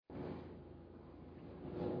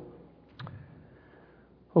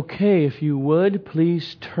Okay, if you would,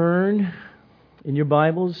 please turn in your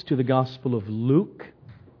Bibles to the Gospel of Luke.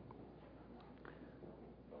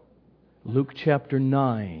 Luke chapter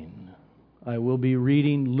 9. I will be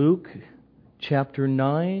reading Luke chapter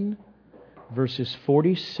 9, verses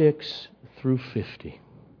 46 through 50.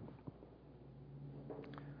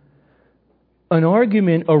 An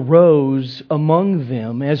argument arose among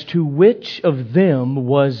them as to which of them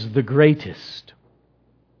was the greatest.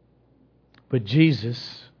 But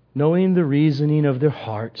Jesus, knowing the reasoning of their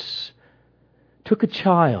hearts, took a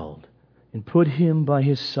child and put him by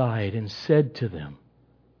his side and said to them,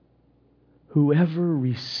 "Whoever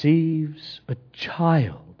receives a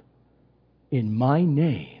child in my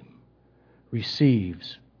name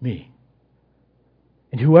receives me.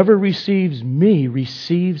 And whoever receives me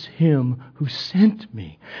receives him who sent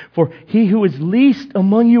me. For he who is least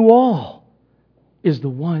among you all is the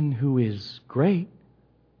one who is great."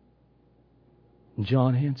 And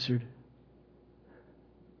John answered,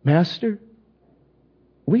 "Master,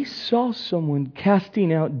 we saw someone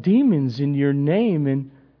casting out demons in your name,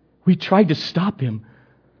 and we tried to stop him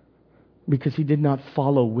because he did not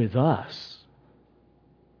follow with us."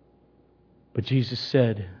 But Jesus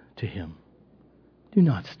said to him, "Do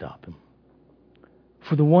not stop him,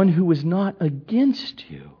 for the one who is not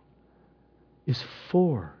against you is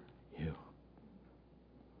for you."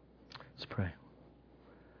 Let's pray.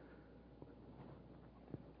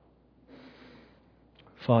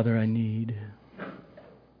 Father, I need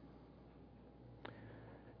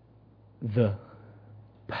the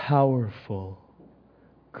powerful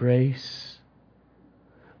grace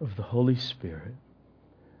of the Holy Spirit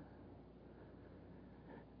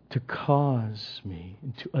to cause me,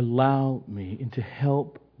 and to allow me, and to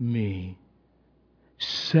help me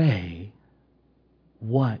say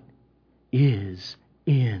what is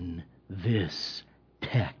in this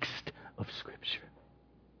text of Scripture.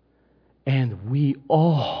 And we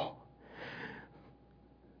all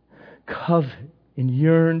covet and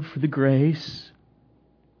yearn for the grace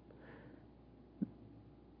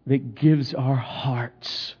that gives our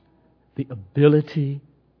hearts the ability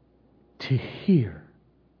to hear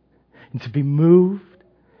and to be moved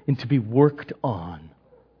and to be worked on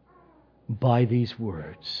by these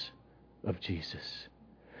words of Jesus.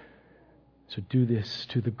 So do this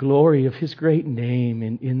to the glory of His great name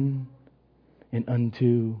and in and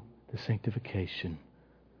unto the sanctification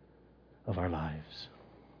of our lives.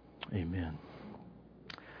 Amen.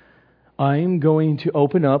 I'm going to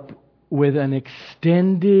open up with an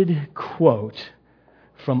extended quote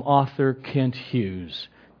from author Kent Hughes,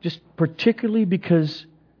 just particularly because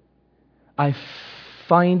I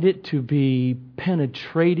find it to be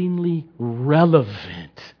penetratingly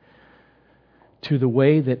relevant to the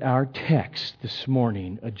way that our text this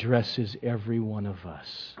morning addresses every one of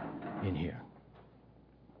us in here.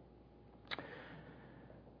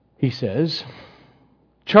 He says,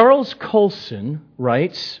 Charles Colson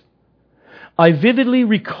writes, I vividly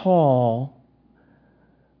recall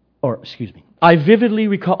a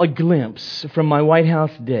glimpse from my White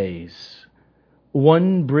House days.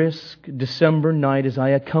 One brisk December night as I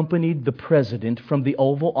accompanied the President from the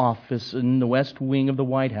Oval Office in the West Wing of the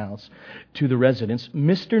White House to the residence,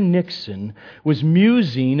 Mr. Nixon was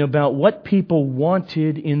musing about what people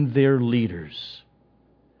wanted in their leaders.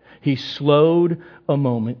 He slowed a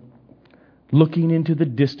moment, looking into the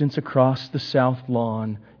distance across the South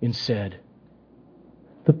Lawn, and said,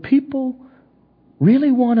 "The people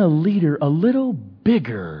really want a leader a little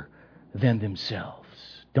bigger than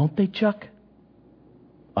themselves, don't they, Chuck?"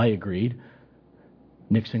 I agreed.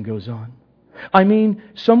 Nixon goes on, "I mean,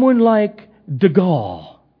 someone like de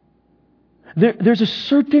Gaulle. There's a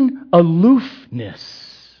certain aloofness,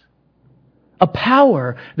 a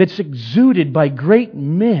power that's exuded by great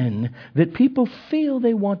men that people feel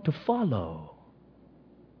they want to follow."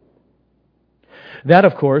 That,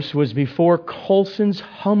 of course, was before Colson's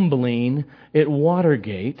humbling at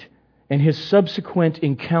Watergate and his subsequent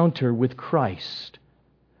encounter with Christ.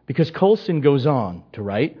 Because Colson goes on to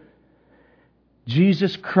write,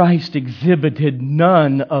 Jesus Christ exhibited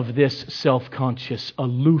none of this self-conscious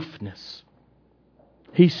aloofness.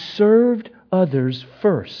 He served others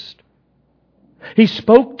first. He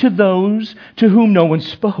spoke to those to whom no one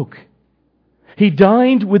spoke. He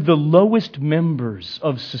dined with the lowest members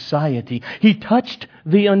of society. He touched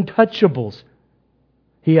the untouchables.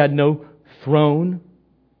 He had no throne,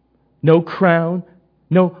 no crown,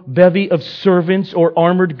 no bevy of servants or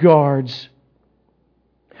armored guards.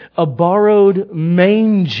 A borrowed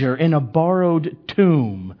manger and a borrowed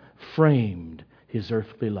tomb framed His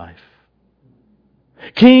earthly life.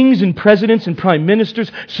 Kings and presidents and prime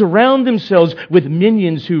ministers surround themselves with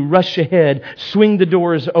minions who rush ahead, swing the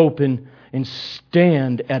doors open, and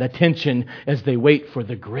stand at attention as they wait for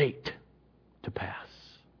the great to pass.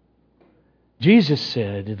 Jesus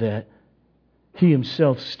said that He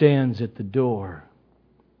Himself stands at the door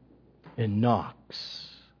and knocks,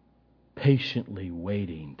 patiently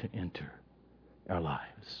waiting to enter our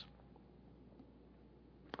lives.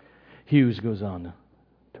 Hughes goes on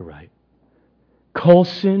to write,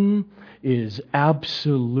 Colson is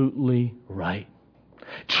absolutely right.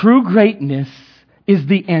 True greatness is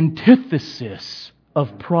the antithesis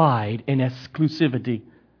of pride and exclusivity.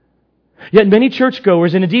 Yet many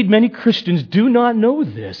churchgoers, and indeed many Christians, do not know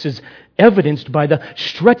this, as evidenced by the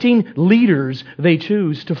strutting leaders they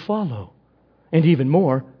choose to follow. And even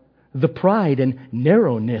more, the pride and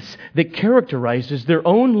narrowness that characterizes their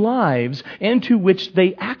own lives and to which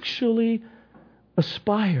they actually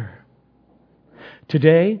aspire.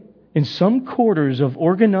 Today, in some quarters of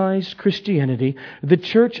organized Christianity, the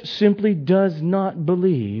church simply does not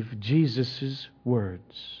believe Jesus'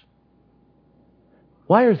 words.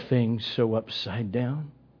 Why are things so upside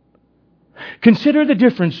down? Consider the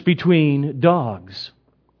difference between dogs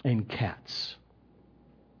and cats.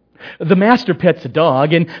 The master pets a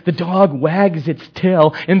dog, and the dog wags its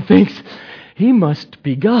tail and thinks he must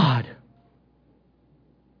be God.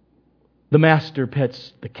 The master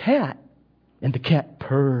pets the cat, and the cat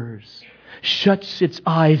purrs, shuts its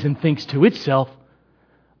eyes, and thinks to itself,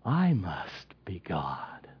 I must be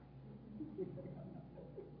God.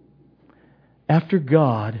 After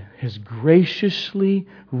God has graciously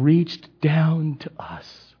reached down to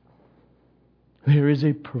us, there is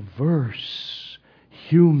a perverse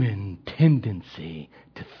human tendency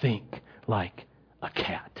to think like a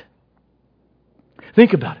cat.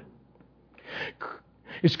 Think about it.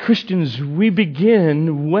 As Christians, we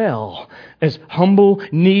begin well as humble,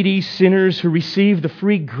 needy sinners who receive the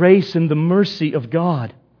free grace and the mercy of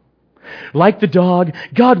God. Like the dog,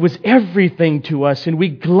 God was everything to us, and we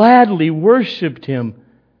gladly worshiped Him.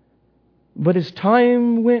 But as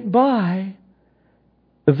time went by,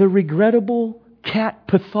 the regrettable cat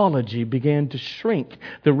pathology began to shrink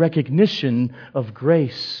the recognition of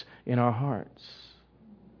grace in our hearts.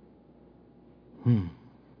 The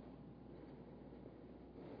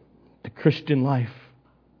Christian life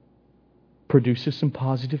produces some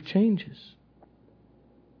positive changes.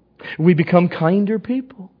 We become kinder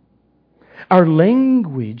people. Our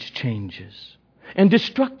language changes, and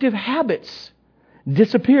destructive habits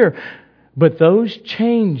disappear. But those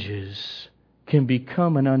changes can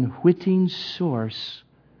become an unwitting source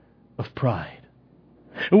of pride.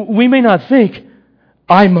 We may not think,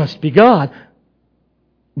 I must be God,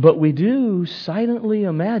 but we do silently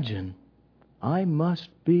imagine, I must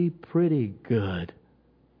be pretty good.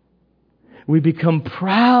 We become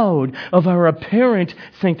proud of our apparent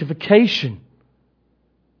sanctification,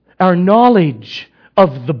 our knowledge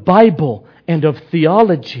of the Bible and of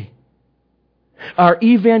theology, our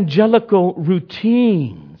evangelical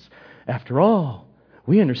routines. After all,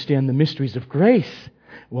 we understand the mysteries of grace,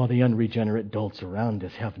 while the unregenerate dolts around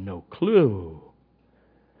us have no clue.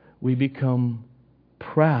 We become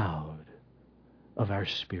proud of our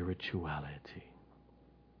spirituality.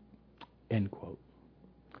 End quote.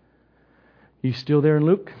 You still there in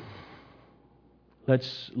Luke?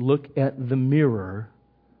 Let's look at the mirror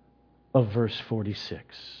of verse 46.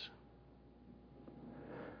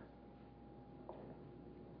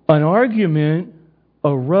 An argument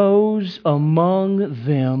arose among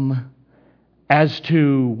them as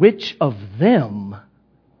to which of them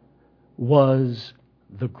was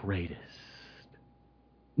the greatest.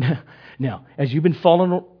 Now, as you've been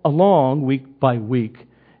following along week by week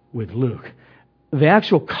with Luke, the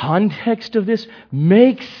actual context of this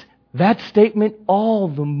makes that statement all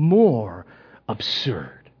the more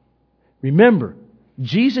absurd. Remember,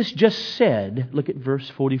 Jesus just said, look at verse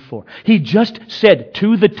 44. He just said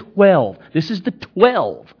to the 12, this is the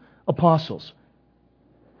 12 apostles,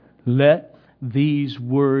 let these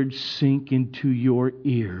words sink into your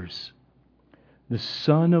ears. The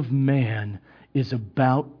Son of Man is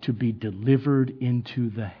about to be delivered into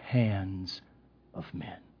the hands of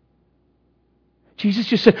men. Jesus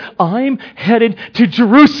just said, I'm headed to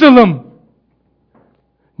Jerusalem,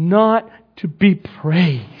 not to be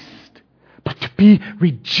praised, but to be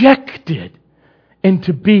rejected and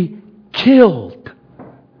to be killed.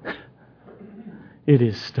 It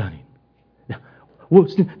is stunning. Now,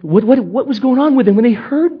 what was going on with them when they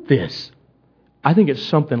heard this? I think it's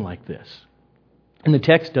something like this. And the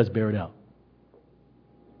text does bear it out.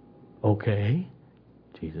 Okay,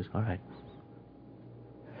 Jesus, all right.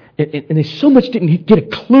 And they so much didn't get a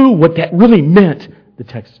clue what that really meant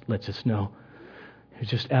the text lets us know. It's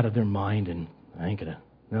just out of their mind, and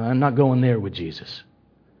I'm not going there with Jesus.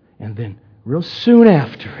 And then, real soon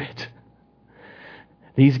after it,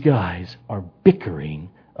 these guys are bickering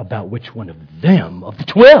about which one of them, of the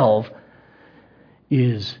 12,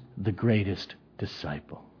 is the greatest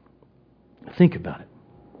disciple. Think about it.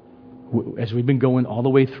 As we've been going all the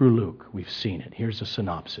way through Luke, we've seen it. Here's a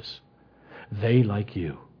synopsis. They, like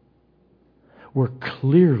you, were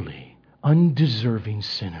clearly undeserving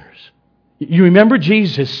sinners. You remember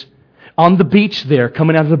Jesus on the beach there,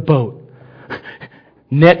 coming out of the boat,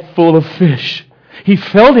 net full of fish. He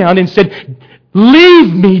fell down and said,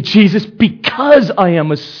 "Leave me, Jesus, because I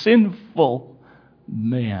am a sinful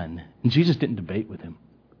man." And Jesus didn't debate with him.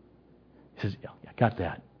 He says, "Yeah, I got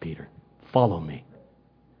that, Peter. Follow me."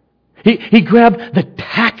 He grabbed the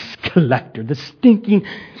tax collector, the stinking,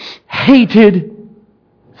 hated,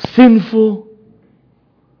 sinful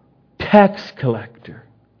tax collector,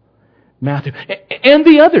 Matthew, and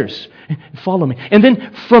the others. Follow me. And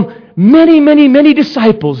then from many, many, many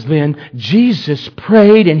disciples, then Jesus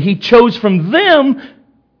prayed, and He chose from them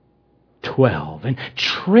 12 and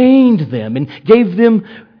trained them and gave them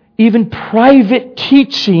even private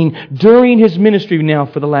teaching during His ministry now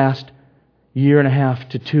for the last 1.5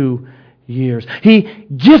 to 2 years. He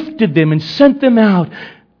gifted them and sent them out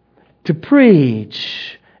to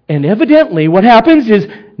preach. And evidently what happens is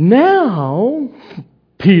now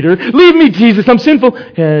Peter, "Leave me, Jesus, I'm sinful,"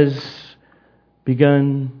 has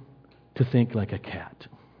begun to think like a cat.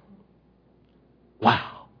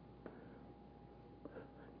 Wow.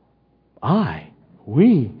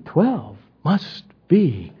 We 12 must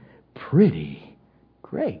be pretty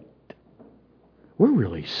great. We're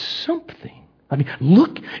really something. I mean,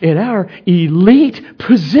 look at our elite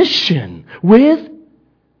position with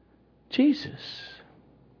Jesus.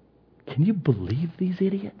 Can you believe these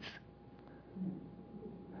idiots?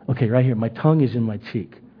 Okay, right here, my tongue is in my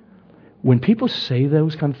cheek. When people say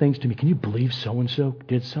those kind of things to me, "Can you believe so-and-so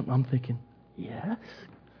did something?" I'm thinking, yes.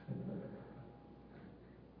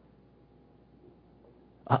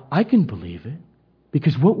 I can believe it.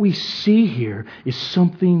 Because what we see here is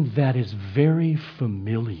something that is very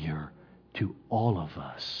familiar to all of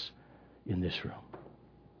us in this room.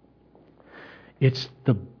 It's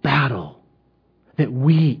the battle that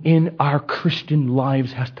we in our Christian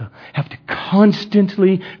lives have to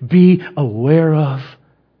constantly be aware of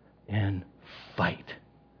and fight.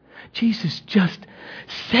 Jesus just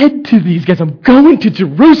said to these guys, "I'm going to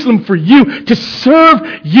Jerusalem for you, to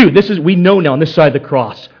serve you." We know now on this side of the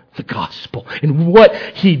cross, the gospel. And what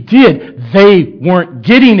He did, they weren't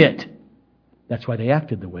getting it. That's why they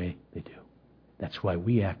acted the way they do. That's why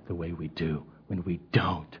we act the way we do when we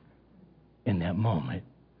don't, in that moment,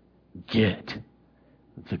 get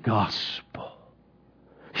the gospel.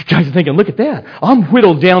 You guys are thinking, "Look at that. I'm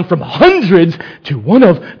whittled down from hundreds to one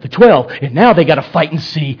of the 12. And now they got to fight and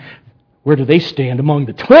see where do they stand among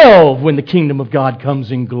the 12 when the kingdom of God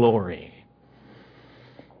comes in glory."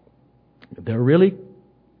 They're really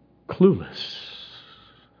clueless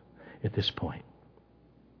at this point.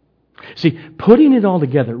 See, putting it all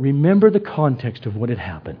together, remember the context of what had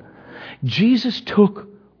happened. Jesus took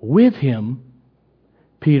with Him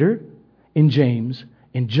Peter and James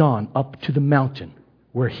and John up to the mountain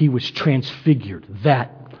where He was transfigured.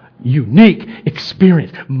 That unique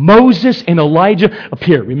experience. Moses and Elijah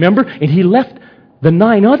appeared, remember? And He left the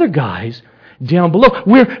 9 other guys down below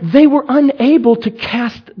where they were unable to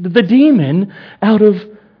cast the demon out of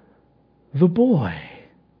the boy.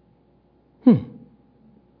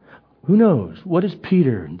 Who knows? What is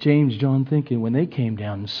Peter, James, John thinking when they came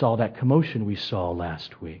down and saw that commotion we saw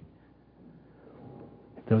last week?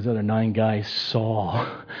 If those other 9 guys saw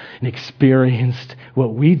and experienced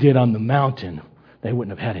what we did on the mountain, they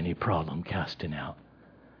wouldn't have had any problem casting out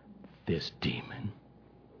this demon.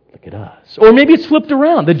 Look at us. Or maybe it's flipped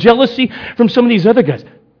around. The jealousy from some of these other guys.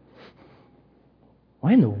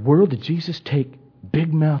 Why in the world did Jesus take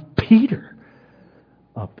Big Mouth Peter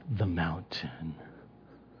up the mountain?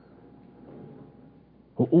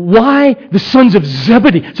 Why the sons of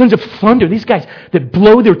Zebedee, sons of thunder, these guys that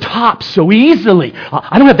blow their tops so easily?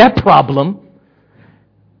 I don't have that problem.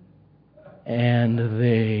 And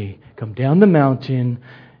they come down the mountain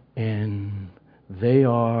and they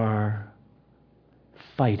are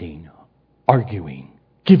fighting, arguing,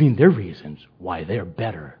 giving their reasons why they're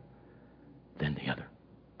better than the other.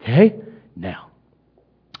 Okay? Now,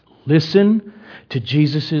 listen to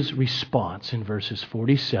Jesus' response in verses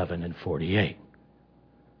 47 and 48.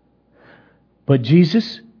 But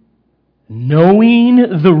Jesus,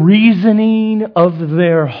 knowing the reasoning of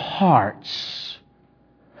their hearts,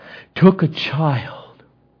 took a child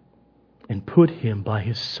and put him by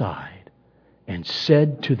his side and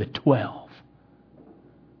said to the 12,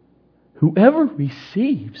 "Whoever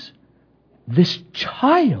receives this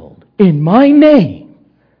child in my name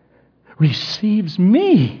receives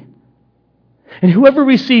me. And whoever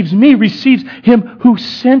receives me receives him who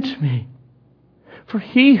sent me. For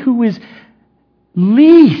he who is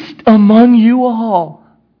least among you all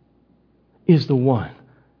is the one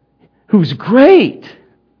who's great."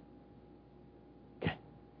 Okay.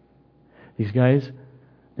 These guys,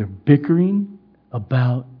 they're bickering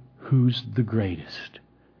about who's the greatest.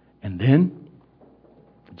 And then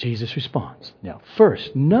Jesus responds. Now,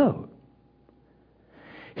 first, note,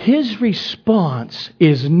 his response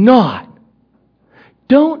is not,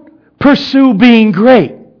 "Don't pursue being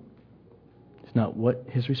great." It's not what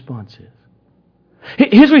his response is.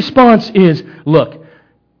 His response is, look,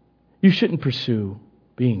 you shouldn't pursue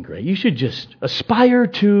being great. You should just aspire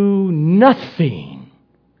to nothing.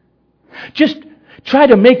 Just try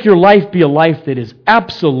to make your life be a life that is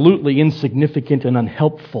absolutely insignificant and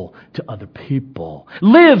unhelpful to other people.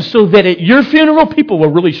 Live so that at your funeral, people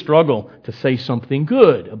will really struggle to say something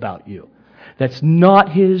good about you. That's not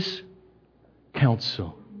his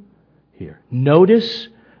counsel here. Notice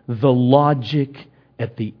the logic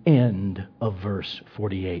at the end of verse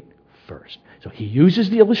 48 first. So he uses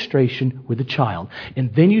the illustration with the child,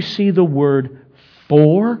 and then you see the word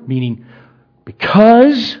 "for," meaning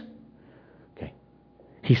because. Okay.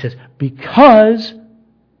 He says, "Because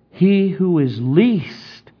he who is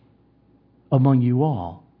least among you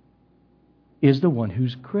all is the one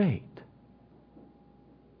who's great."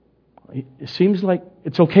 It seems like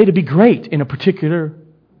it's okay to be great in a particular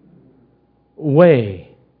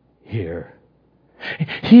way here.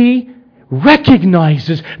 He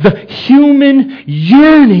recognizes the human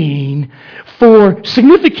yearning for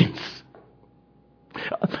significance,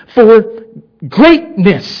 for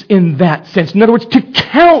greatness in that sense. In other words, to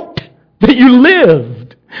count that you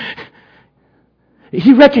lived.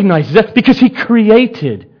 He recognizes that because He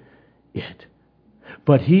created it.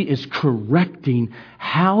 But He is correcting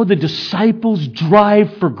how the disciples'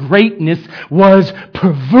 drive for greatness was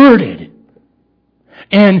perverted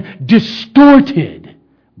and distorted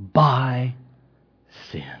by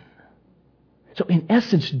sin. So in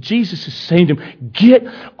essence, Jesus is saying to him, get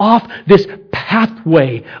off this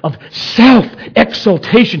pathway of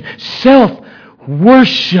self-exaltation,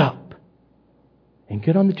 self-worship, and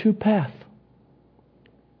get on the true path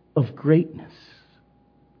of greatness.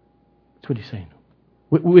 That's what He's saying,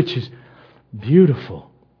 which is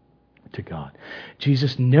beautiful to God.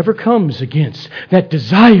 Jesus never comes against that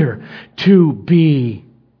desire to be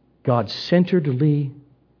God-centeredly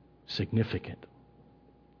significant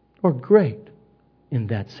or great in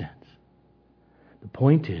that sense. The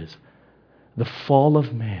point is the fall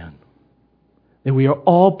of man, that we are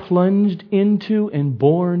all plunged into and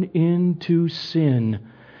born into sin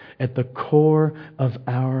at the core of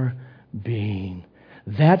our being.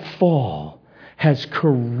 That fall has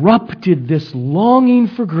corrupted this longing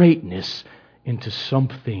for greatness into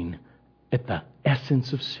something at the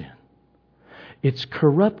essence of sin. It's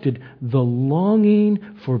corrupted the longing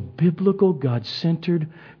for biblical, God-centered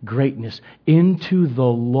greatness into the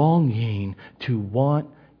longing to want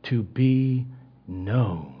to be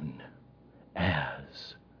known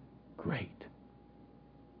as great.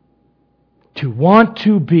 To want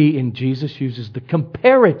to be, and Jesus uses the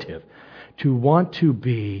comparative, to want to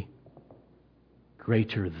be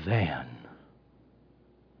greater than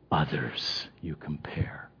others you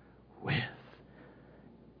compare with.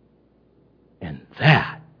 And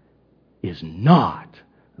that is not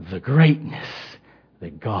the greatness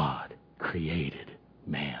that God created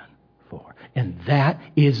man for. And that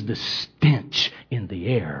is the stench in the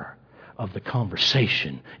air of the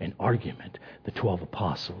conversation and argument the 12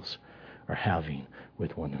 apostles are having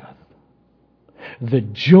with one another. The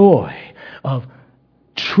joy of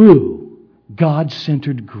true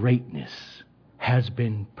God-centered greatness has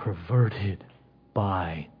been perverted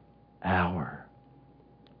by our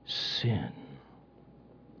sin,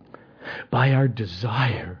 by our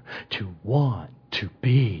desire to want to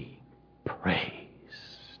be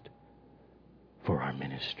praised for our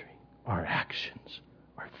ministry, our actions,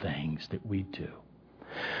 our things that we do.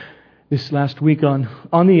 This last week on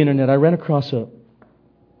the internet, I ran across an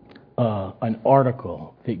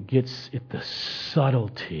article that gets at the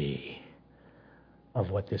subtlety of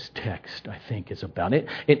what this text, I think, is about.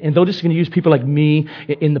 And though this is going to use people like me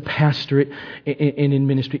in the pastorate and in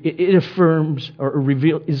ministry, it affirms or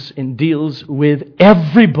reveals and deals with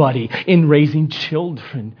everybody in raising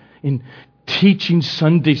children, in teaching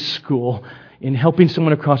Sunday school, in helping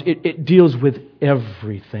someone across. It deals with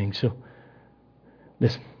everything. So,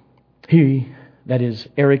 listen. That is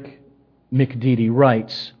Eric McDeedy,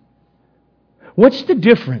 writes, "What's the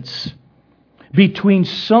difference between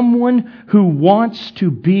someone who wants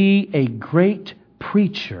to be a great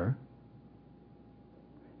preacher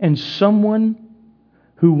and someone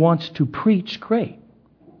who wants to preach great?"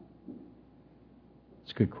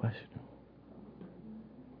 It's a good question.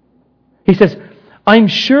 He says, "I'm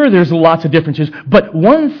sure there's lots of differences, but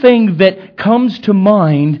one thing that comes to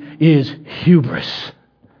mind is hubris.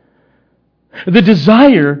 The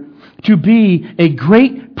desire to be a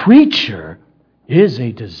great preacher is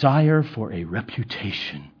a desire for a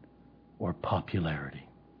reputation or popularity.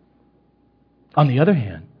 On the other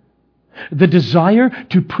hand, the desire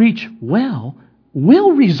to preach well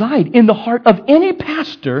will reside in the heart of any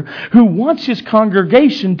pastor who wants his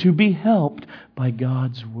congregation to be helped by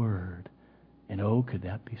God's Word. And oh, could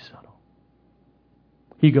that be subtle?"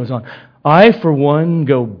 He goes on, "I, for one,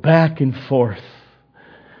 go back and forth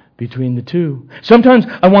between the two. Sometimes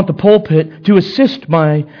I want the pulpit to assist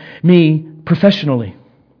me professionally.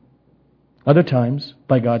 Other times,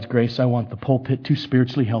 by God's grace, I want the pulpit to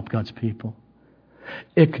spiritually help God's people.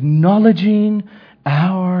 Acknowledging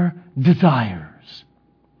our desires,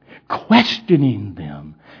 questioning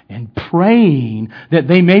them, and praying that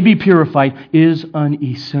they may be purified is an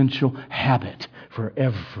essential habit for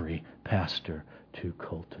every pastor to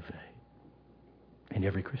cultivate, and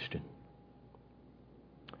every Christian."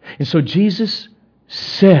 And so Jesus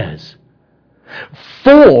says,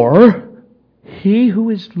 "For he who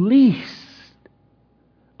is least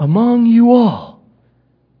among you all,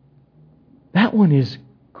 that one is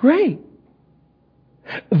great.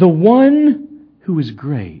 The one who is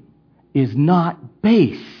great is not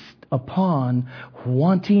based upon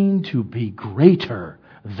wanting to be greater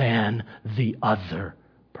than the other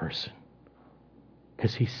person."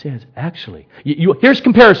 Because he says, actually, here's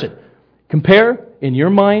comparison. Compare in your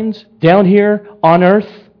minds, down here on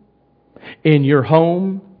earth, in your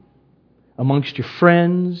home, amongst your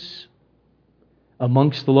friends,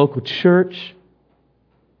 amongst the local church.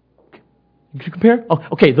 You compare? Oh,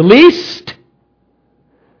 okay, the least.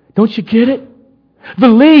 Don't you get it? The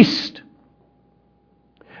least.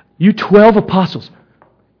 You 12 apostles.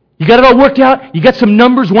 You got it all worked out? You got some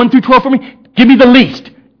numbers 1 through 12 for me? Give me the least.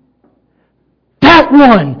 That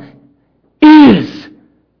one is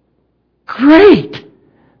great.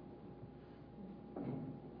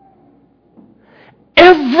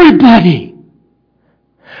 Everybody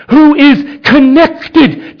who is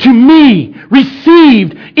connected to me,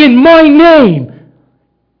 received in my name,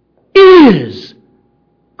 is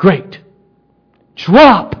great.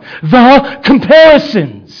 Drop the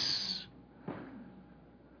comparisons.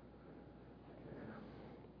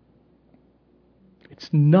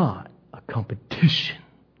 It's not a competition.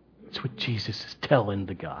 That's what Jesus is telling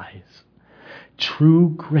the guys. True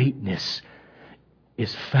greatness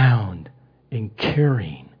is found in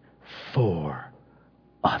caring for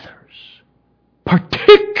others,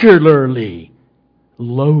 particularly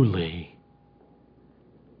lowly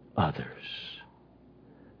others.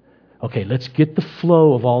 Okay, let's get the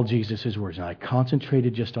flow of all Jesus' words. Now, I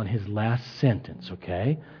concentrated just on his last sentence,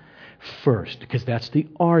 okay? First, because that's the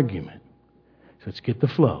argument. So let's get the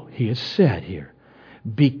flow. He has said here,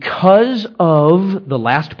 because of the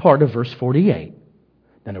last part of verse 48,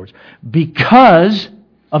 in other words, because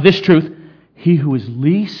of this truth, he who is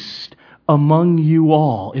least among you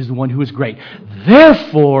all is the one who is great.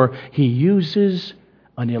 Therefore, he uses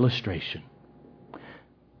an illustration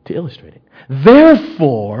to illustrate it.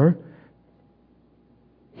 Therefore,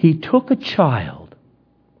 he took a child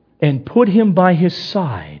and put him by his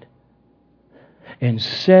side and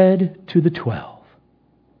said to the 12,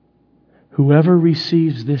 "Whoever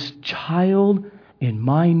receives this child in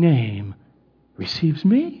my name receives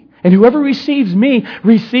me. And whoever receives me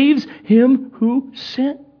receives him who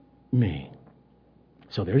sent me."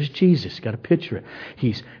 So there's Jesus. Got to picture it.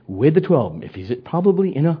 He's with the 12. If he's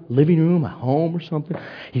probably in a living room, a home or something,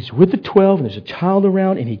 he's with the 12 and there's a child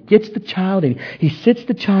around and he gets the child and he sits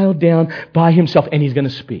the child down by himself and he's going to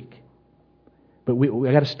speak. But we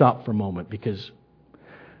got to stop for a moment because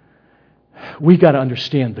we got to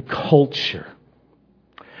understand the culture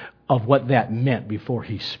of what that meant before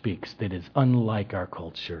he speaks that is unlike our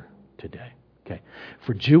culture today. Okay,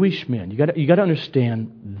 for Jewish men, you got to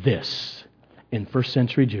understand this. In first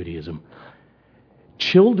century Judaism,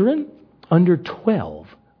 children under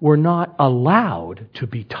 12 were not allowed to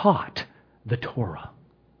be taught the Torah,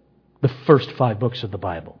 the first 5 books of the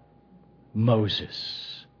Bible,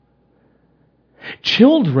 Moses.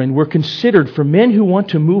 Children were considered, for men who want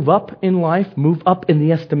to move up in life, move up in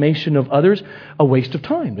the estimation of others, a waste of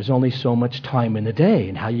time. There's only so much time in the day,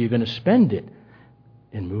 and how are you going to spend it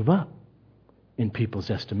and move up? in people's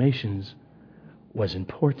estimations was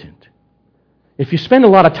important. If you spend a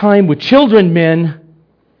lot of time with children, men,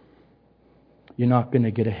 you're not going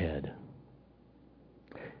to get ahead.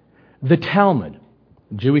 The Talmud,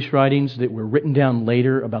 Jewish writings that were written down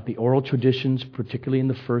later about the oral traditions, particularly in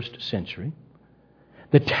the first century.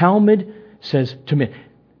 The Talmud says to men,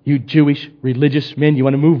 you Jewish religious men, you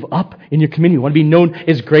want to move up in your community, you want to be known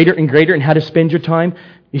as greater and greater in how to spend your time.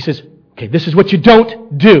 He says, okay, this is what you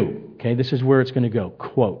don't do. Okay, this is where it's going to go.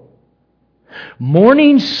 Quote,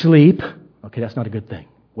 morning sleep, okay, that's not a good thing.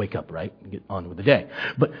 Wake up, right? Get on with the day.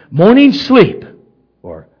 But morning sleep,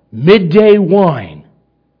 or midday wine,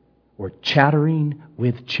 or chattering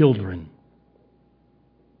with children,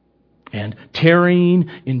 and tarrying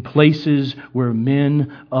in places where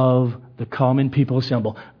men of the common people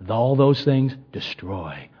assemble. All those things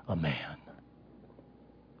destroy a man.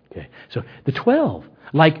 Okay, so the 12,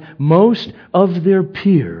 like most of their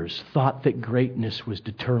peers, thought that greatness was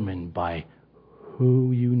determined by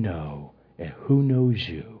who you know and who knows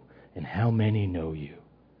you and how many know you.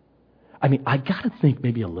 I mean, I got to think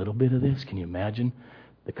maybe a little bit of this. Can you imagine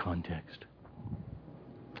the context?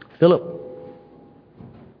 Philip,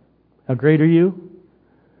 how great are you?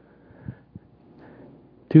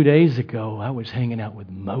 2 days ago, I was hanging out with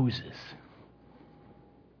Moses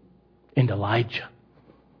and Elijah.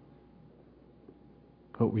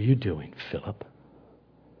 What were you doing, Philip?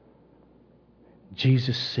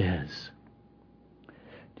 Jesus says,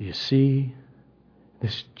 do you see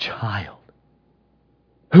this child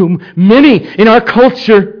whom many in our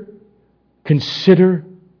culture consider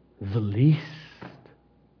the least?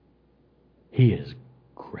 He is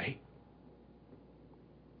great.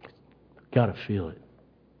 Got to feel it.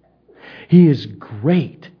 He is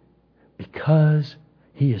great because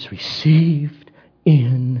he is received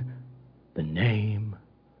in the name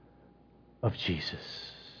of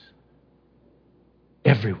Jesus.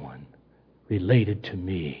 Everyone related to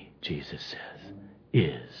me, Jesus says,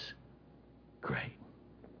 is great.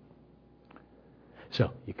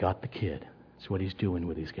 So, you got the kid. That's what he's doing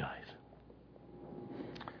with these guys.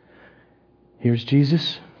 Here's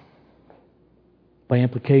Jesus. By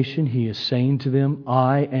implication, he is saying to them,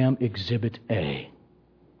 I am Exhibit A.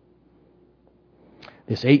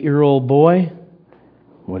 This 8-year-old boy,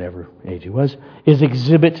 whatever age he was, is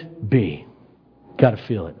Exhibit B. Got to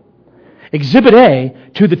feel it. Exhibit A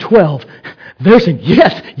to the 12. They're saying,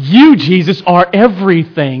 yes, you, Jesus, are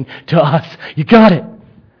everything to us. You got it.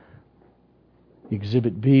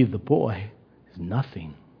 Exhibit B, the boy, is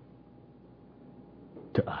nothing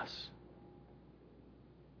to us.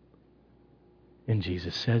 And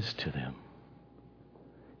Jesus says to them,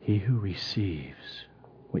 he who receives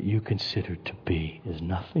what you consider to be is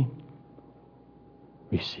nothing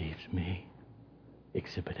receives me,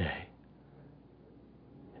 Exhibit A.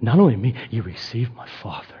 Not only me, you receive my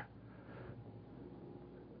Father,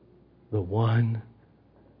 the one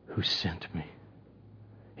who sent me.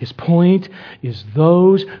 His point is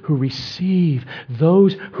those who receive,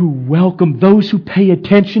 those who welcome, those who pay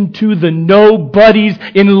attention to the nobodies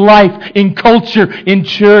in life, in culture, in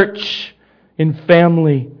church, in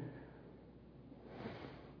family.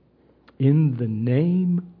 In the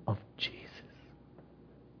name of Jesus.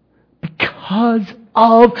 Because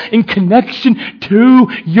of, in connection to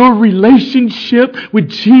your relationship with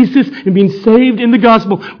Jesus and being saved in the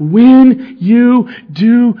gospel. When you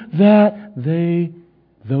do that,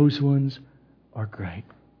 those ones are great.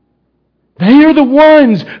 They are the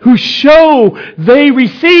ones who show they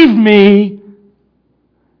receive me.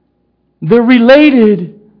 They're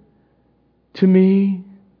related to me.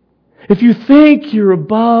 If you think you're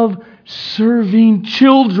above serving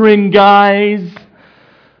children, guys,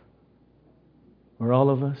 or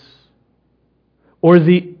all of us, or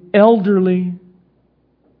the elderly,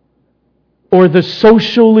 or the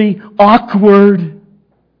socially awkward,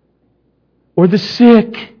 or the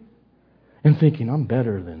sick, and thinking, I'm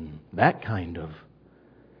better than that kind of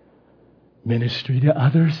ministry to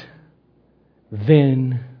others,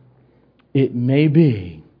 then it may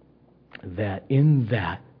be that in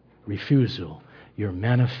that refusal, you're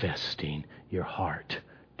manifesting your heart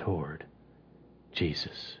toward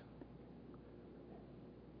Jesus.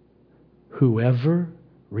 Whoever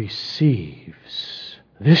receives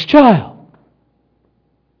this child,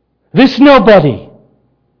 this nobody,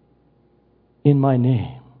 in my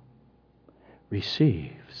name,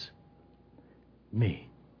 receives me.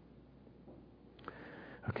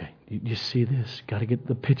 Okay, you see this? Got to get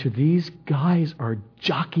the picture. These guys are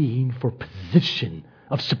jockeying for position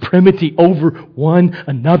of supremacy over one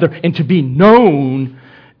another and to be known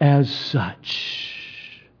as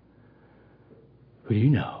such. Who do you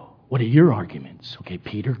know? What are your arguments? Okay,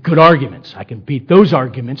 Peter, good arguments. I can beat those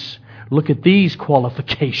arguments. Look at these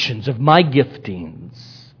qualifications of my giftings.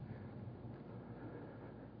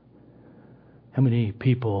 How many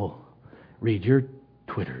people read your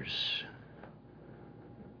Twitters?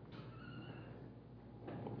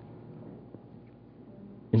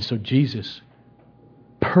 And so Jesus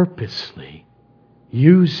purposely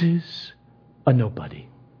uses a nobody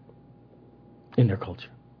in their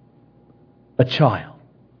culture. A child.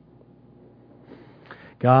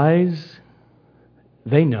 Guys,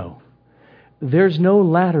 they know. There's no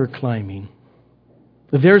ladder climbing.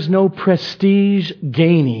 There's no prestige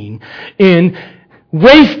gaining in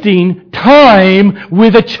wasting time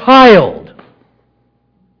with a child.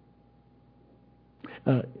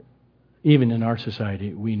 Even in our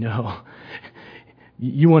society, we know.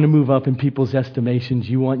 You want to move up in people's estimations.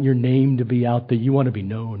 You want your name to be out there. You want to be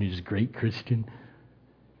known as a great Christian.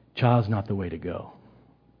 Child's not the way to go.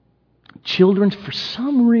 Children, for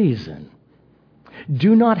some reason,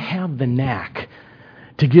 do not have the knack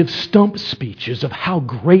to give stump speeches of how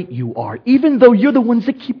great you are, even though you're the ones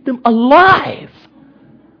that keep them alive.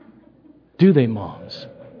 Do they, moms?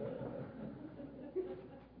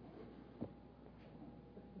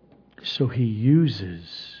 So He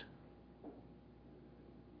uses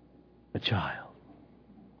a child,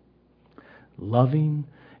 loving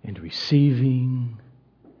and receiving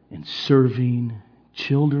and serving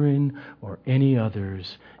children or any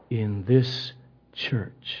others in this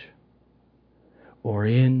church or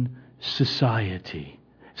in society,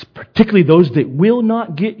 particularly those that will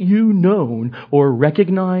not get you known or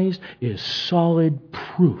recognized, is solid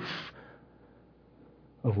proof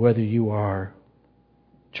of whether you are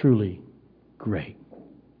truly great.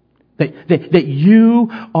 That you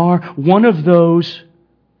are one of those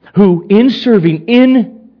who, in serving,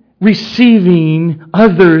 in receiving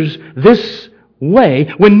others this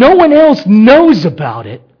way, when no one else knows about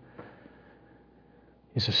it,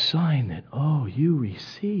 is a sign that, oh, you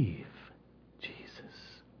receive Jesus.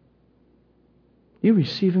 You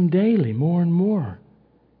receive Him daily, more and more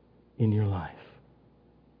in your life.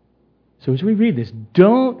 So as we read this,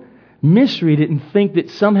 don't misread it and think that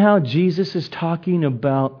somehow Jesus is talking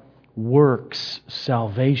about works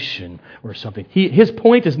salvation or something. His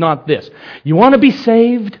point is not this. You want to be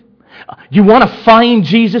saved? You want to find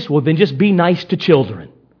Jesus? Well, then just be nice to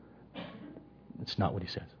children. That's not what He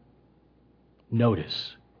says.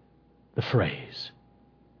 Notice the phrase,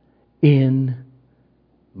 in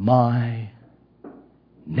my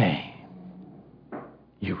name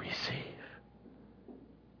you receive.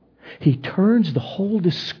 He turns the whole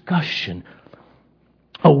discussion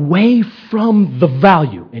away from the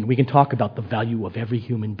value, and we can talk about the value of every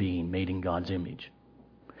human being made in God's image.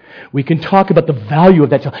 We can talk about the value of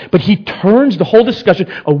that child, but He turns the whole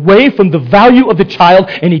discussion away from the value of the child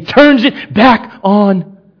and He turns it back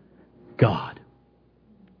on God.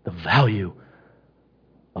 The value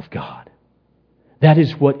of God. That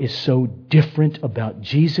is what is so different about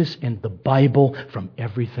Jesus and the Bible from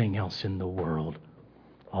everything else in the world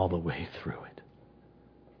all the way through it.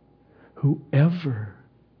 Whoever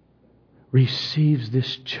receives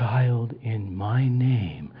this child in my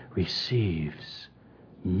name receives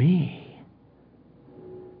me.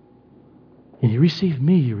 And you receive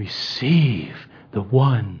me, you receive the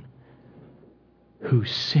one who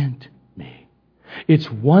sent me.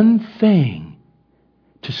 It's one thing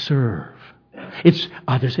to serve. It's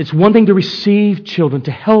others. It's one thing to receive children,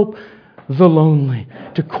 to help the lonely,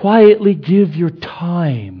 to quietly give your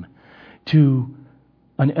time to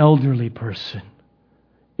an elderly person.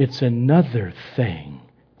 It's another thing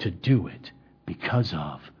to do it because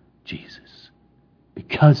of Jesus.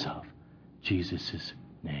 Because of Jesus'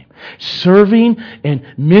 name. Serving and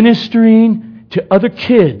ministering to other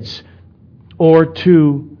kids or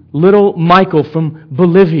to little Michael from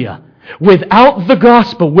Bolivia. Without the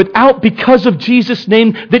gospel, because of Jesus'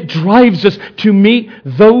 name that drives us to meet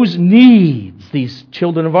those needs. These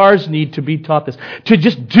children of ours need to be taught this. To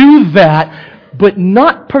just do that, but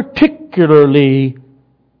not particularly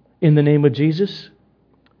in the name of Jesus,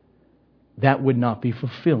 that would not be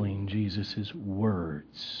fulfilling Jesus'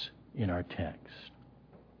 words in our text.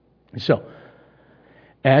 So,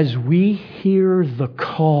 as we hear the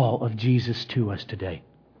call of Jesus to us today,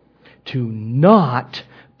 to not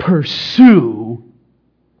pursue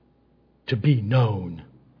to be known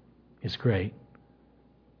is great,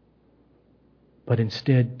 but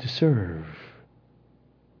instead to serve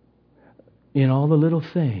in all the little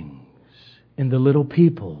things, in the little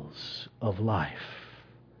peoples of life.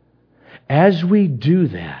 As we do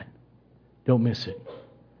that, don't miss it,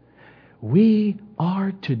 we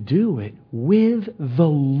are to do it with the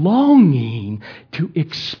longing to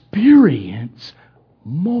experience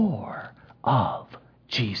more of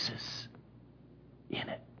Jesus in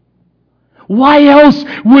it. Why else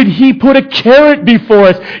would He put a carrot before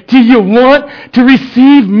us? Do you want to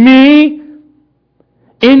receive me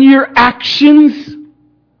in your actions?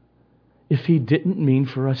 If He didn't mean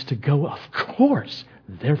for us to go, of course,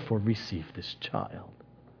 therefore receive this child.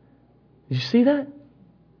 Did you see that?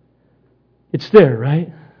 It's there,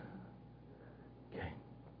 right? Okay.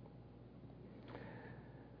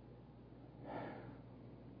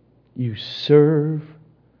 You serve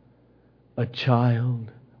a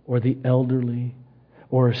child or the elderly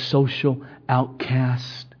or a social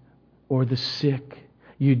outcast or the sick.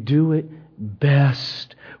 You do it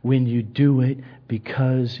best when you do it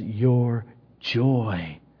because your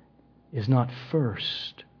joy is not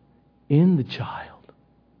first in the child,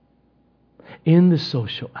 in the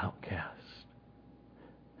social outcast,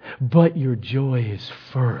 but your joy is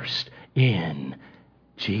first in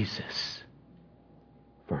Jesus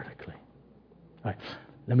vertically. All right,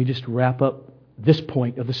 let me just wrap up this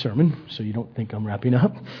point of the sermon so you don't think I'm wrapping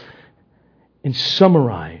up, and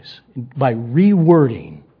summarize by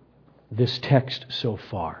rewording this text so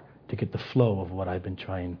far to get the flow of what I've been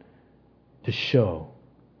trying to show.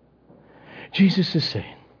 Jesus is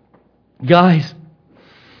saying, guys,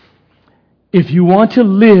 if you want to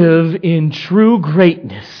live in true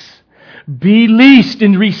greatness, be least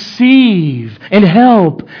and receive and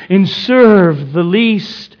help and serve the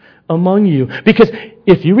least among you. Because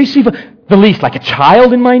if you receive the least, like a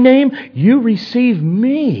child in my name, you receive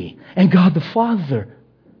me and God the Father.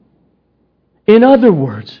 In other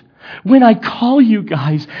words, when I call you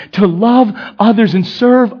guys to love others and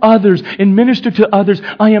serve others and minister to others,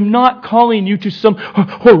 I am not calling you to some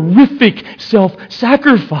horrific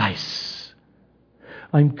self-sacrifice.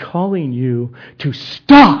 I'm calling you to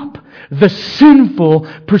stop the sinful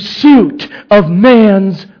pursuit of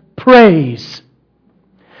man's praise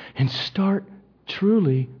and start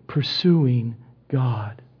truly pursuing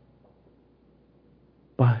God.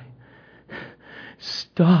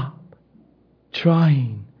 Stop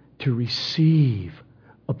trying to receive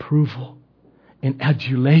approval and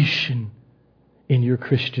adulation in your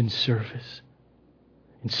Christian service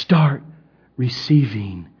and start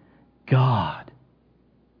receiving God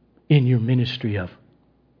in your ministry of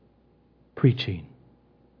preaching,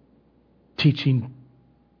 teaching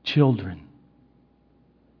children,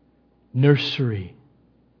 nursery,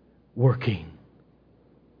 working.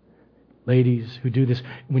 Ladies who do this,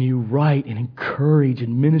 when you write and encourage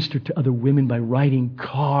and minister to other women by writing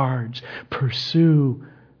cards, pursue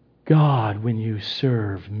God when you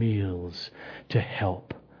serve meals to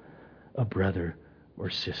help a brother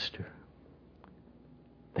or sister.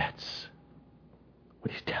 That's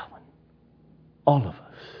what He's telling all of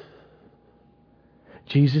us.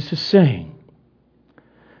 Jesus is saying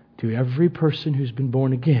to every person who's been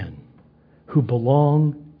born again, who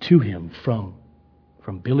belong to Him, from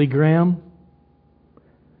Billy Graham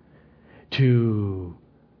to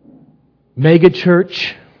mega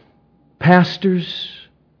church pastors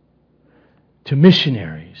to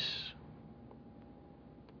missionaries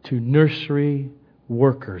to nursery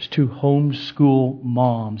workers, to homeschool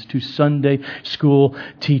moms, to Sunday school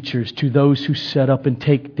teachers, to those who set up and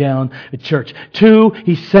take down a church.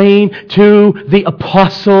 He's saying to the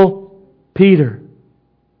Apostle Peter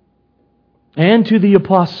and to the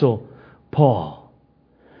Apostle Paul,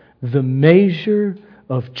 the measure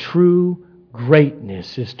of true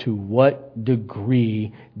greatness is to what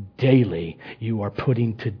degree daily you are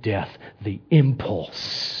putting to death the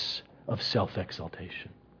impulse of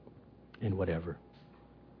self-exaltation in whatever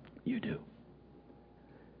you do.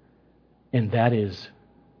 And that is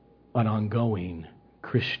an ongoing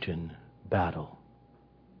Christian battle.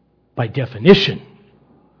 By definition,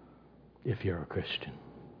 if you're a Christian.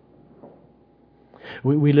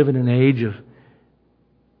 We live in an age of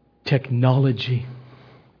technology,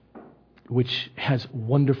 which has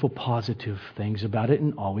wonderful positive things about it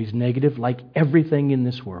and always negative, like everything in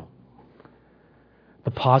this world.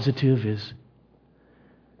 The positive is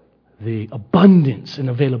the abundance and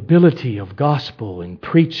availability of gospel and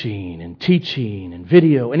preaching and teaching and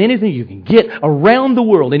video and anything you can get around the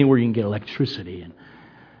world, anywhere you can get electricity and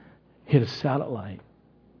hit a satellite.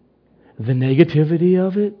 The negativity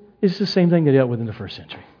of it is the same thing they dealt with in the first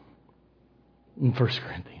century, in 1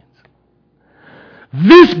 Corinthians.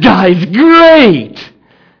 This guy's great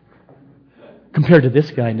compared to this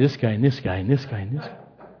guy and this guy and this guy and this guy and this guy.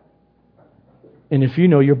 And if you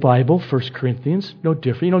know your Bible, 1 Corinthians, no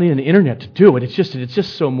different. You don't need an internet to do it. It's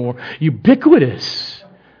just so more ubiquitous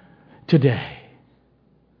today.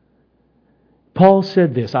 Paul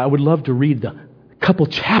said this. I would love to read the couple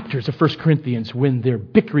chapters of 1 Corinthians when they're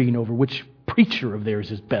bickering over which preacher of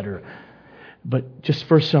theirs is better. But just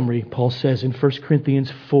for a summary, Paul says in 1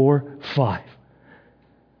 Corinthians 4:5.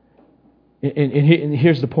 And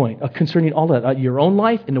here's the point. Concerning all that, your own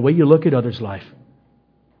life and the way you look at others' life.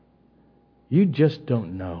 You just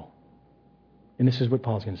don't know. And this is what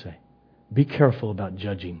Paul's going to say. Be careful about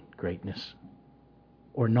judging greatness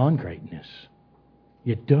or non-greatness.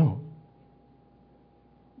 You don't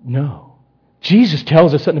know. Jesus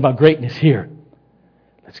tells us something about greatness here.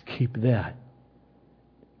 Let's keep that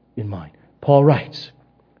in mind. Paul writes,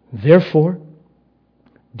 therefore,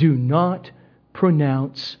 do not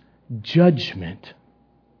pronounce judgment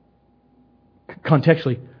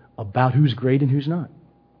contextually about who's great and who's not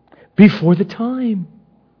before the time,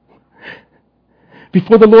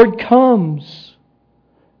 before the Lord comes,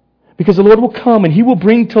 because the Lord will come and He will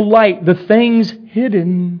bring to light the things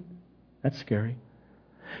hidden. That's scary.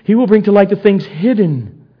 He will bring to light the things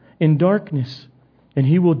hidden in darkness, and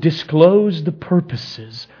He will disclose the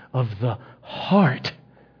purposes of the heart.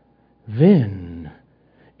 Then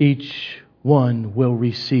each one will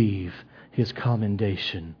receive his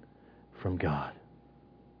commendation from God.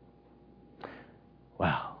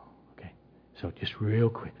 Wow. Okay. So just real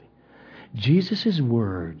quickly. Jesus'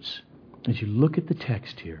 words, as you look at the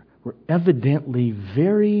text here, were evidently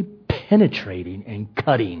very penetrating and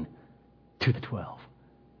cutting to the 12.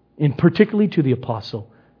 And particularly to the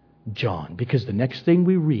Apostle John. Because the next thing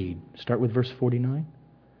we read, start with verse 49.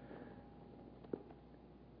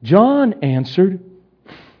 John answered,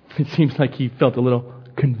 it seems like he felt a little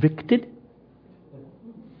convicted.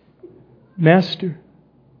 Master.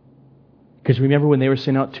 Because remember when they were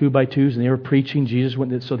sent out 2 by 2s and they were preaching, Jesus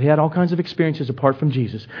went, so they had all kinds of experiences apart from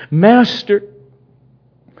Jesus. Master,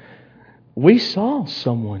 we saw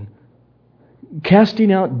someone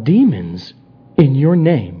casting out demons in your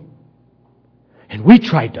name. And we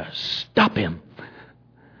tried to stop him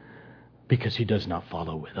because he does not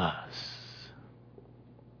follow with us.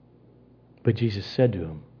 But Jesus said to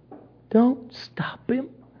him, don't stop him.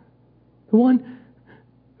 The one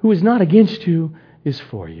who is not against you is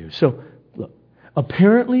for you. So, look,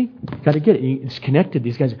 apparently, got to get it. It's connected.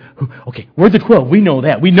 These guys, okay, we're the 12. We know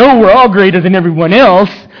that. We know we're all greater than everyone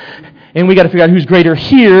else. And we got to figure out who's greater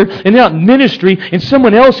here. And they're out in ministry, and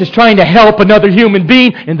someone else is trying to help another human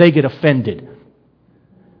being, and they get offended.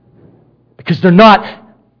 Because they're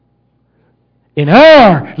not in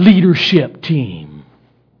our leadership team.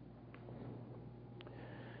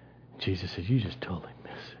 Jesus says, you just totally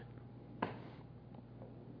miss it.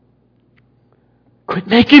 Quit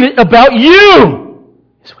making it about you,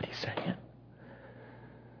 is what he's saying.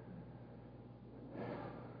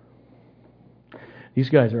 These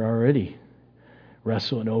guys are already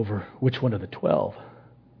wrestling over which one of the 12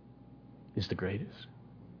 is the greatest.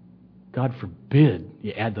 God forbid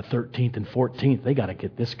you add the 13th and 14th. They got to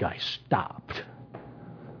get this guy stopped.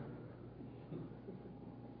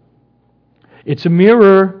 It's a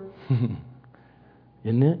mirror.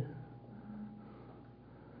 Isn't it?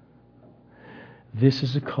 This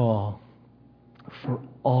is a call for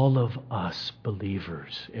all of us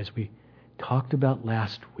believers, as we talked about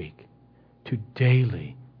last week, to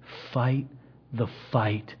daily fight the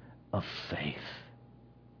fight of faith.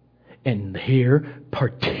 And here,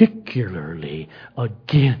 particularly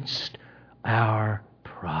against our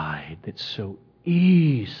pride that so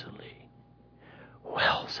easily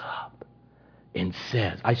wells up and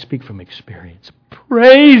says, I speak from experience,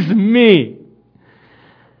 praise me.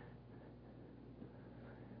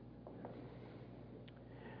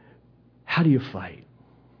 How do you fight?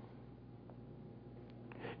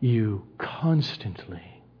 You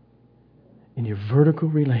constantly, in your vertical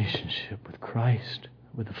relationship with Christ,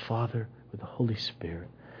 with the Father, with the Holy Spirit,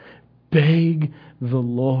 beg the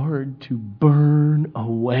Lord to burn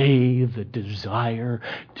away the desire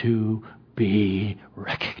to be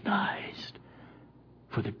recognized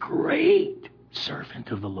for the great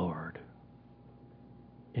servant of the Lord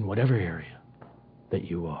in whatever area that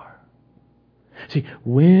you are. See,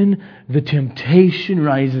 when the temptation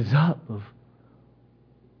rises up of,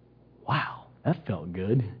 wow, that felt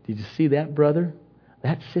good. Did you see that, brother?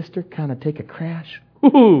 That sister kind of take a crash?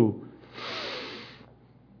 Ooh!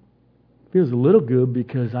 Feels a little good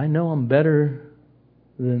because I know I'm better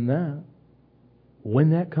than that. When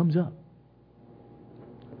that comes up,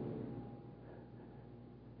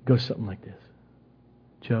 goes something like this.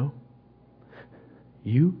 Joe,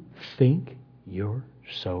 you think you're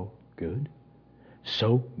so good,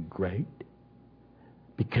 so great,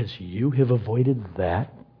 because you have avoided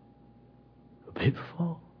that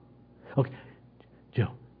pitfall? Okay, Joe,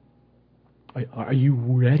 Are you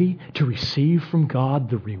ready to receive from God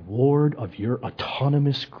the reward of your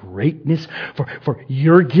autonomous greatness for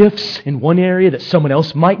your gifts in one area that someone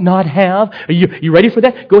else might not have? Are you ready for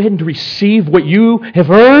that? Go ahead and receive what you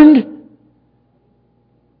have earned.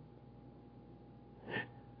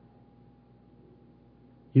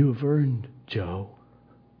 You have earned, Joe,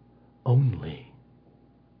 only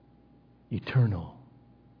eternal,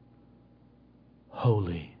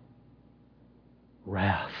 holy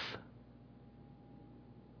wrath,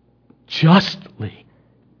 justly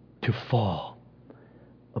to fall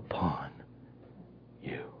upon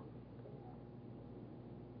you.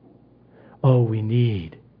 Oh, we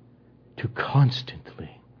need to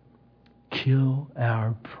constantly kill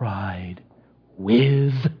our pride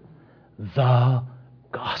with the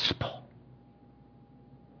gospel.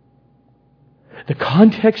 The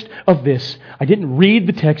context of this, I didn't read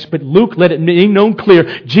the text, but Luke let it be known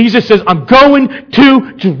clear. Jesus says, I'm going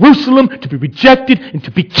to Jerusalem to be rejected and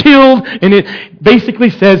to be killed. And it basically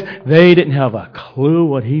says they didn't have a clue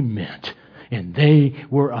what he meant. And they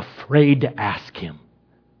were afraid to ask him.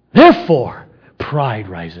 Therefore, pride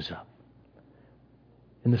rises up.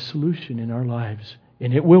 And the solution in our lives,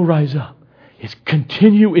 and it will rise up, is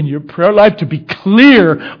continue in your prayer life to be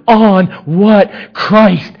clear on what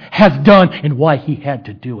Christ has done and why He had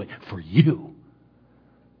to do it for you.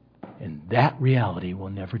 And that reality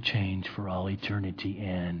will never change for all eternity.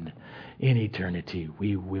 And in eternity,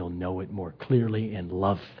 we will know it more clearly and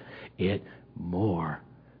love it more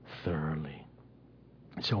thoroughly.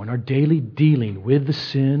 So in our daily dealing with the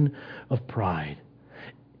sin of pride,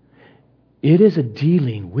 it is a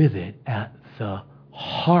dealing with it at the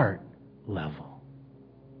heart level,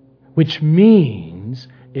 which means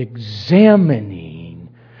examining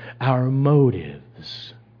our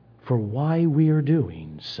motives for why we are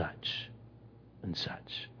doing such and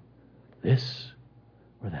such, this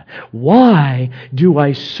or that. Why do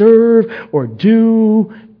I serve or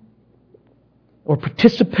do or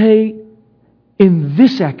participate in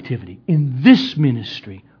this activity, in this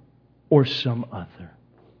ministry, or some other?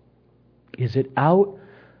 Is it out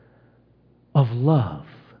of love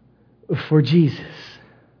for Jesus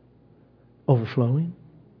overflowing?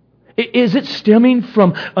 Is it stemming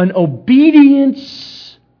from an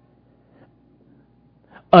obedience,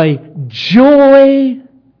 a joy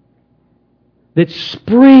that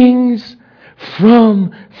springs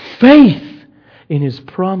from faith in His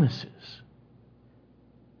promises?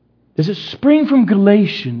 Does it spring from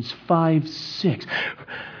Galatians 5:6?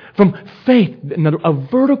 From faith, a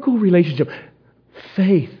vertical relationship,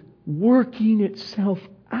 faith working itself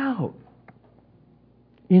out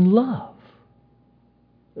in love,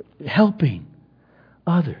 helping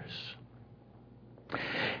others.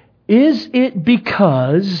 Is it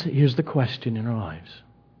because, here's the question in our lives,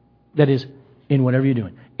 that is, in whatever you're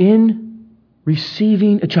doing, in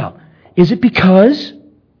receiving a child, is it because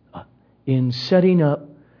in setting up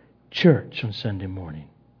church on Sunday morning,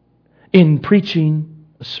 in preaching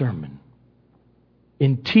a sermon,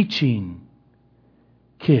 in teaching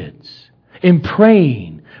kids, in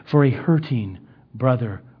praying for a hurting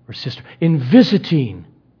brother or sister, in visiting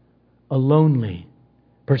a lonely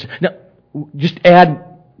person? Now, just add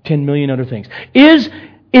 10 million other things. Is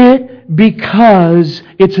it because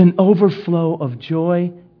it's an overflow of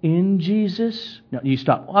joy in Jesus? No, you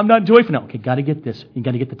stop. I'm not joyful now. Okay, got to get this. You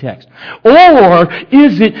got to get the text. Or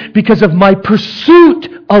is it because of my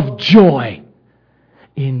pursuit of joy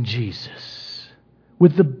in Jesus,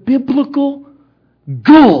 with the biblical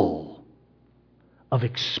goal of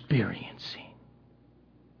experiencing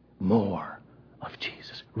more of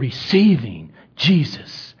Jesus, receiving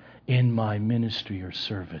Jesus in my ministry or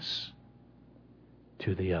service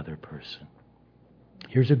to the other person?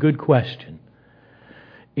 Here's a good question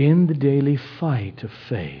in the daily fight of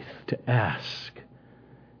faith to ask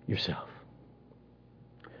yourself.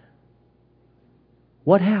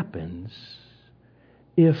 What happens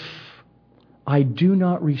if I do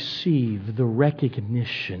not receive the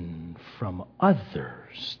recognition from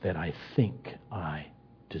others that I think I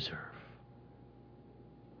deserve?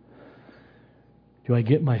 Do I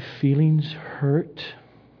get my feelings hurt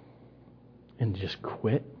and just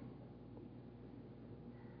quit?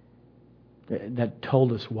 That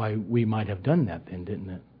told us why we might have done that then, didn't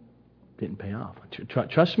it? Didn't pay off.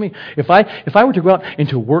 Trust me, if I were to go out and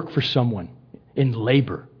to work for someone in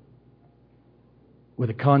labor with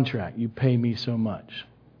a contract, you pay me so much,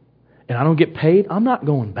 and I don't get paid, I'm not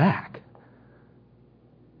going back.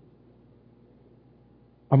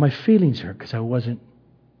 Are my feelings hurt because I wasn't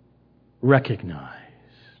recognized?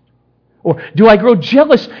 Or do I grow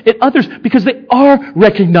jealous at others because they are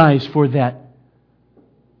recognized for that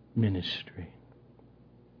ministry?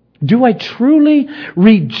 Do I truly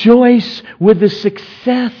rejoice with the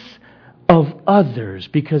success of others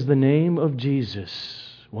because the name of Jesus,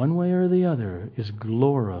 one way or the other, is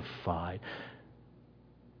glorified?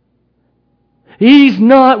 He's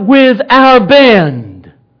not with our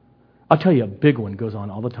band. I'll tell you, a big one goes on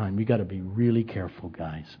all the time. You've got to be really careful,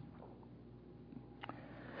 guys.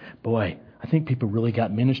 Boy, I think people really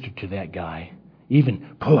got ministered to that guy.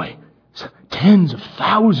 Even, tens of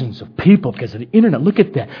thousands of people because of the internet. Look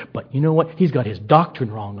at that. But you know what? He's got his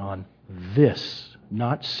doctrine wrong on this,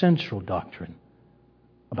 not central doctrine.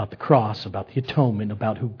 About the cross, about the atonement,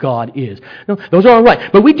 about who God is. No, those are all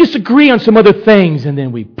right. But we disagree on some other things, and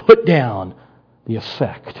then we put down the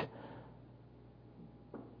effect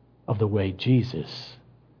of the way Jesus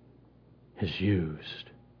has used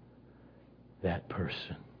that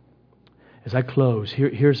person. As I close,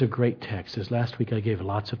 here's a great text. As last week I gave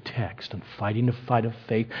lots of text on fighting the fight of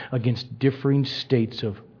faith against differing states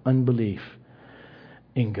of unbelief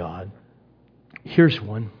in God. Here's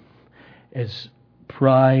one. As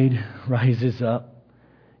pride rises up,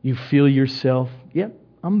 you feel yourself, yep,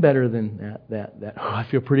 I'm better than that. Oh, I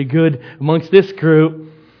feel pretty good amongst this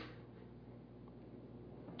group.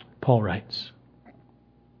 Paul writes,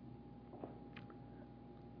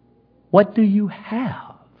 what do you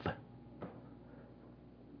have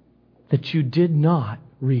that you did not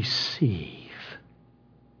receive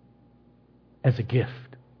as a gift?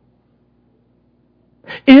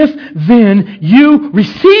 If then you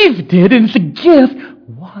received it and it's a gift,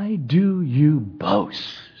 why do you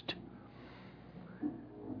boast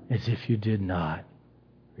as if you did not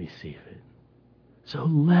receive it? So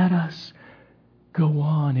let us go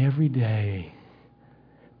on every day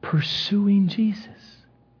pursuing Jesus,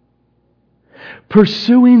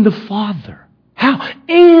 pursuing the Father. How?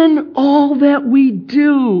 In all that we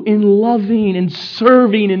do, in loving and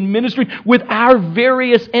serving and ministering with our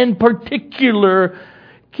various and particular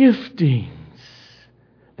giftings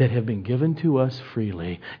that have been given to us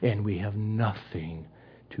freely, and we have nothing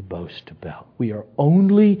to boast about. We are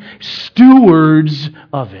only stewards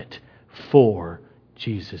of it for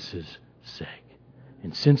Jesus' sake.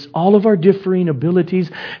 And since all of our differing abilities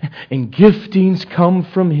and giftings come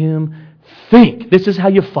from Him, think, this is how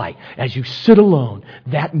you fight. As you sit alone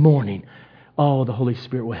that morning, oh, the Holy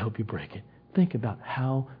Spirit will help you break it. Think about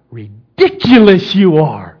how ridiculous you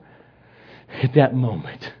are at that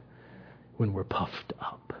moment when we're puffed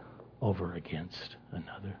up over against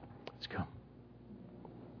another. Let's come.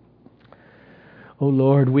 Oh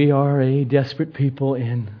Lord, we are a desperate people,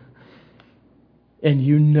 and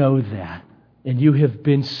you know that. And you have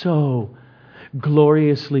been so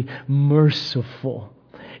gloriously merciful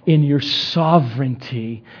in your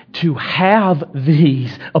sovereignty to have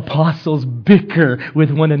these apostles bicker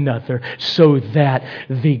with one another so that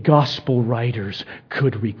the gospel writers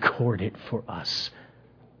could record it for us,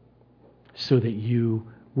 so that you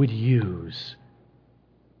would use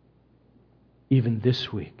even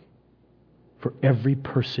this week for every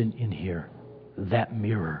person in here that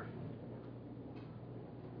mirror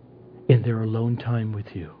in their alone time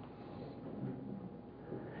with you.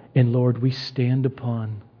 And Lord, we stand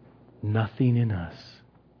upon nothing in us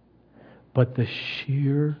but the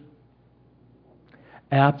sheer,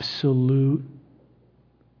 absolute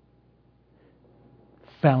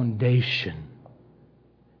foundation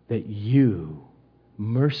that you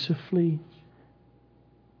mercifully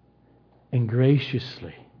and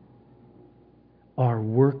graciously are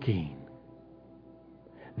working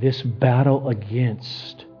this battle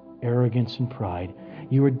against arrogance and pride.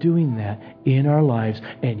 You are doing that in our lives,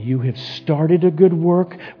 and you have started a good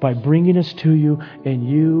work by bringing us to you, and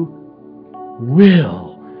you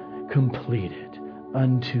will complete it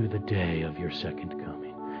unto the day of your second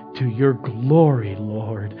coming. To your glory,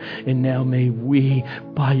 Lord. And now may we,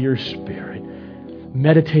 by your Spirit,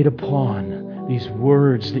 meditate upon these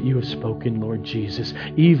words that you have spoken, Lord Jesus,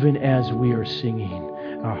 even as we are singing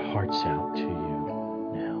our hearts out to you.